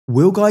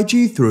We'll guide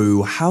you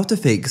through how to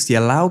fix the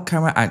allowed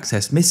camera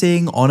access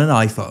missing on an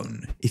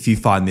iPhone. If you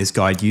find this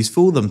guide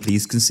useful, then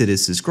please consider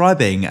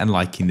subscribing and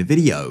liking the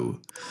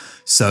video.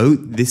 So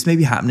this may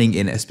be happening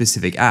in a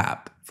specific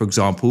app. For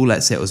example,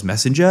 let's say it was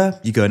Messenger,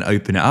 you go and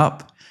open it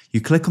up,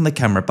 you click on the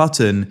camera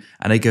button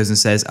and it goes and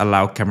says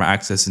allow camera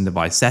access in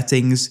device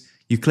settings.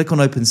 You click on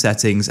open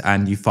settings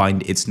and you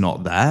find it's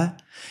not there.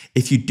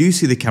 If you do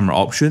see the camera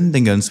option,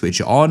 then go and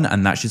switch it on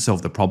and that should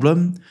solve the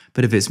problem.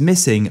 But if it's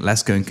missing,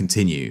 let's go and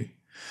continue.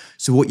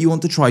 So what you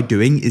want to try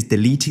doing is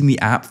deleting the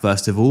app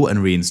first of all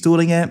and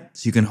reinstalling it.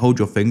 So you can hold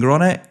your finger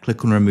on it,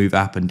 click on remove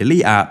app and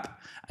delete app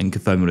and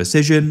confirm your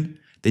decision.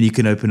 Then you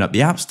can open up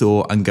the App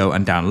Store and go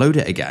and download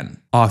it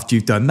again. After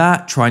you've done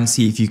that, try and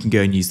see if you can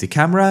go and use the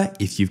camera.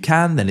 If you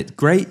can, then it's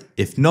great.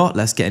 If not,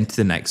 let's get into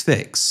the next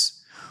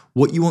fix.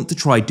 What you want to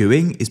try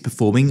doing is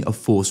performing a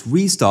forced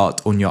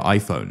restart on your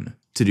iPhone.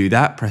 To do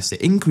that, press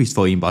the increase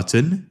volume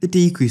button, the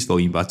decrease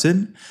volume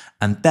button,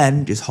 and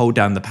then just hold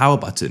down the power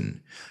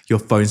button. Your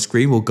phone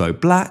screen will go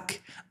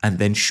black, and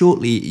then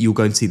shortly you'll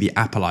go and see the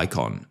Apple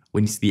icon.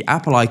 When you see the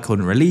Apple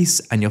icon release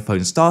and your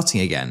phone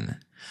starting again.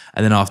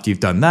 And then after you've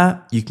done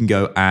that, you can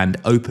go and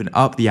open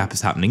up the app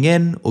is happening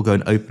in, or go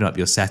and open up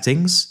your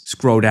settings,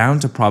 scroll down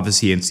to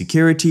privacy and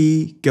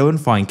security, go and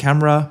find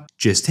camera,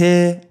 just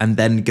here, and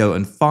then go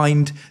and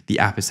find the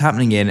app is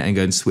happening in and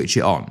go and switch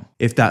it on.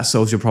 If that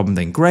solves your problem,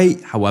 then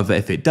great. However,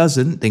 if it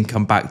doesn't, then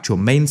come back to your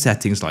main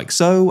settings like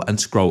so and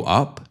scroll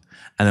up.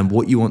 And then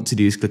what you want to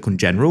do is click on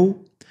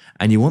general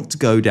and you want to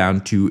go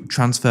down to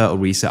transfer or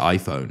reset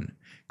iPhone.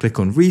 Click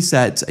on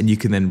reset and you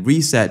can then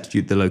reset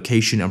the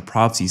location and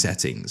privacy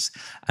settings.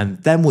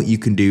 And then what you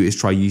can do is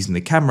try using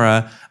the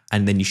camera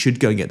and then you should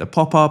go and get the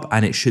pop-up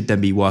and it should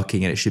then be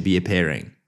working and it should be appearing.